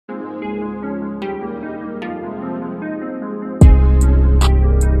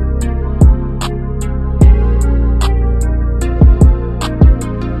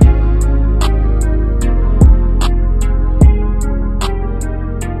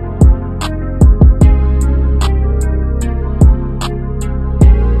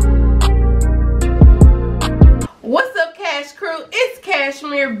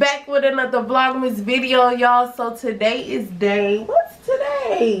another Vlogmas video, y'all. So today is day, what's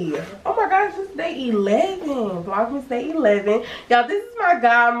today? Oh my gosh, it's day 11. Vlogmas day 11. Y'all, this is my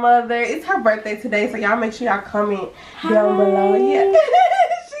godmother. It's her birthday today, so y'all make sure y'all comment down below. Yeah.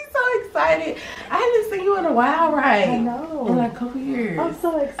 She's so excited. I haven't seen you in a while, right? I know. In like a couple years. I'm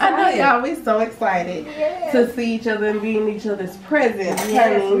so excited. I know, y'all. We so excited to see each other and be in each other's presence.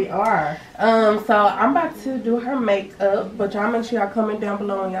 Yes, honey. we are. So I'm about to do her makeup, but y'all make sure y'all comment down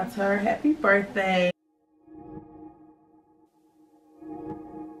below and y'all tell her happy birthday.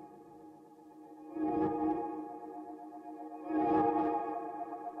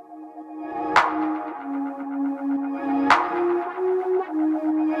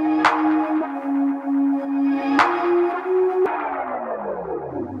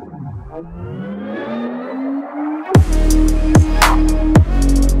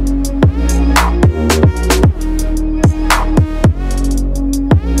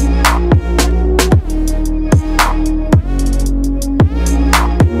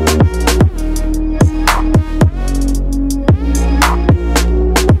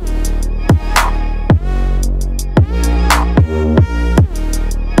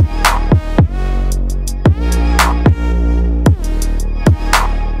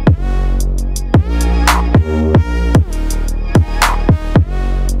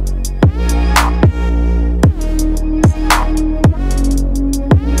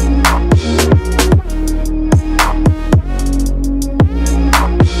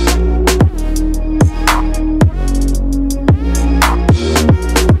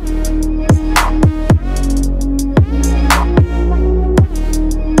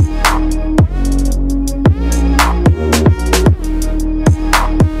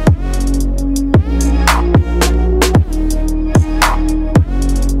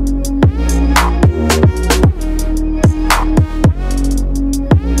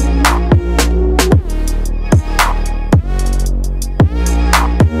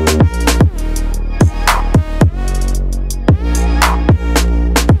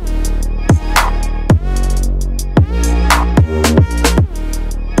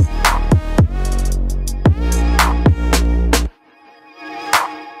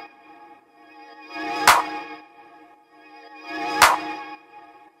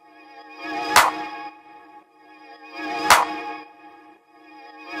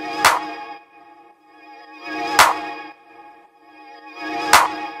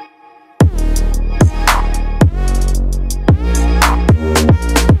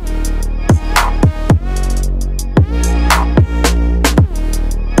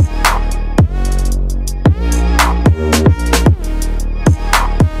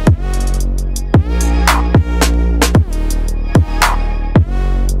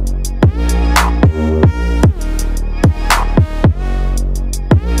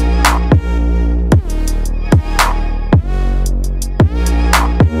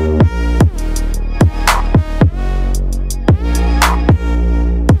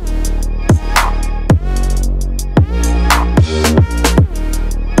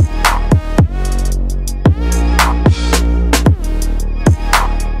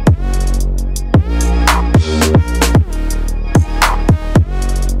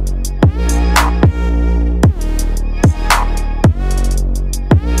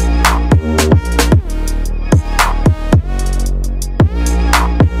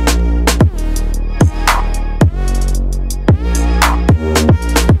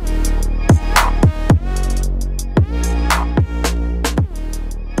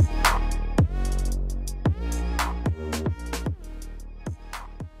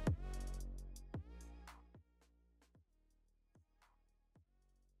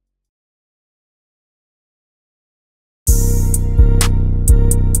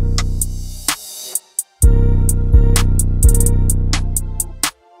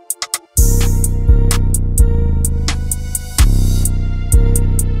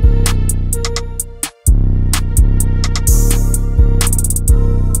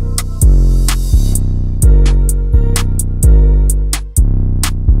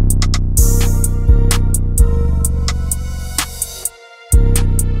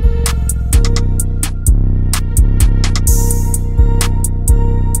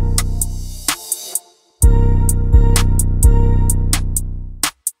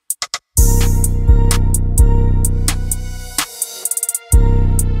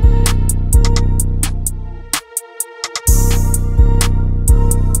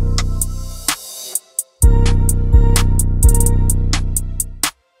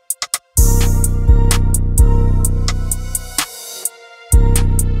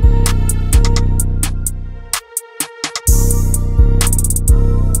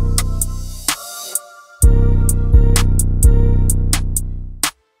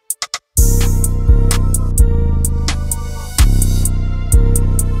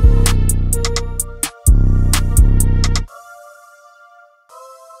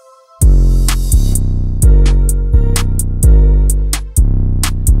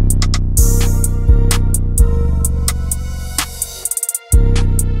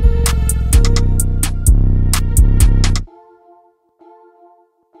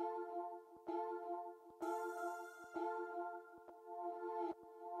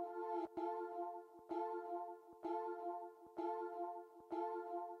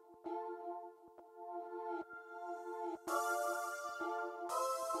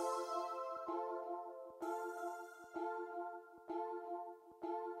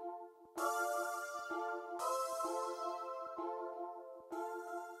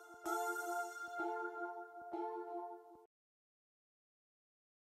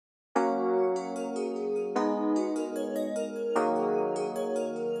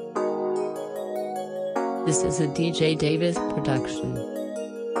 This is a DJ Davis production.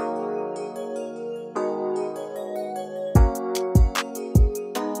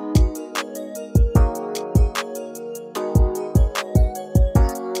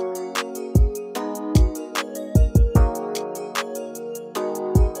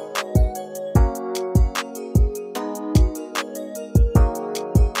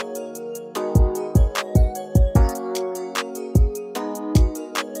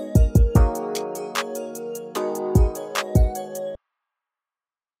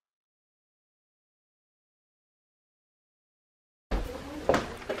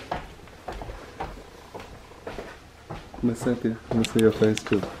 Miss Cynthia, let me see your face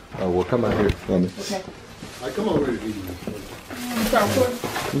too. Oh, well, come out here for me. Okay. I come over to eat.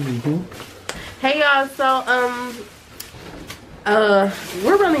 Hey y'all, so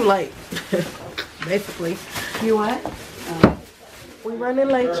we're running late. Basically. You what? We're running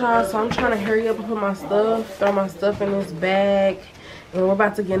late, y'all, so I'm trying to hurry up and put my stuff, throw my stuff in this bag, and we're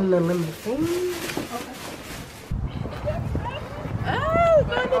about to get in the limousine. Oh,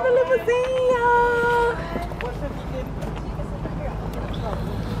 we're going in the limousine, y'all.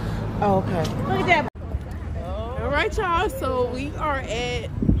 Oh, okay. Look at that. All right, y'all. So we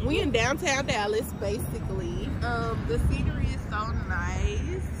in downtown Dallas, basically. The scenery is so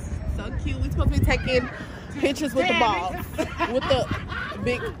nice, so cute. We supposed to be taking pictures with the balls, with the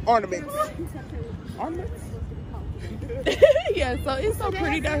big ornaments. Ornaments? Yeah. So it's so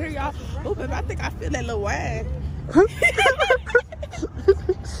pretty down here, y'all. Oh, baby, I think I feel that little wine.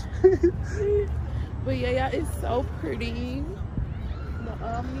 But yeah, y'all, it's so pretty.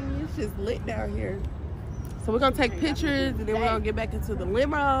 It's just lit down here. So we're gonna take pictures and then we're gonna get back into the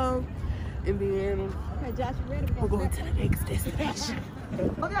limo and then we're going to the next destination.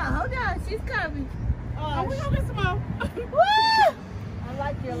 Hold on, she's coming. Oh, we gonna get some more. Woo! I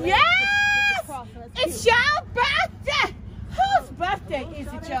like your legs. Yes! It's your birthday! Whose birthday is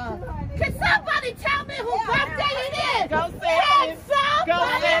it, y'all? Can somebody tell me whose birthday it is? Go say it. Can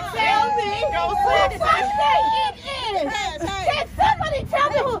somebody tell me whose birthday it is? Can somebody tell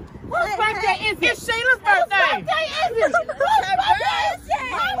me whose birthday is it? It's Sheila's birthday. Whose birthday is it?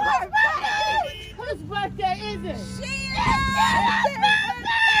 Whose birthday is it? Sheila's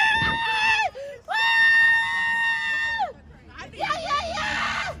birthday! Woo! Yeah!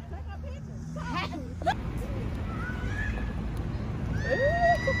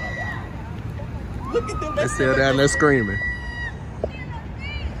 Look at them. They're still down there screaming.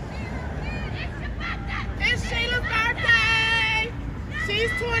 It's Sheila's birthday.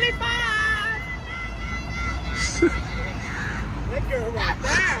 She's 25. That girl right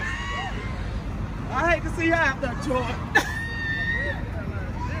there. I hate to see her after a tour.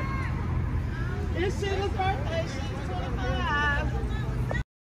 It's Sheila's birthday.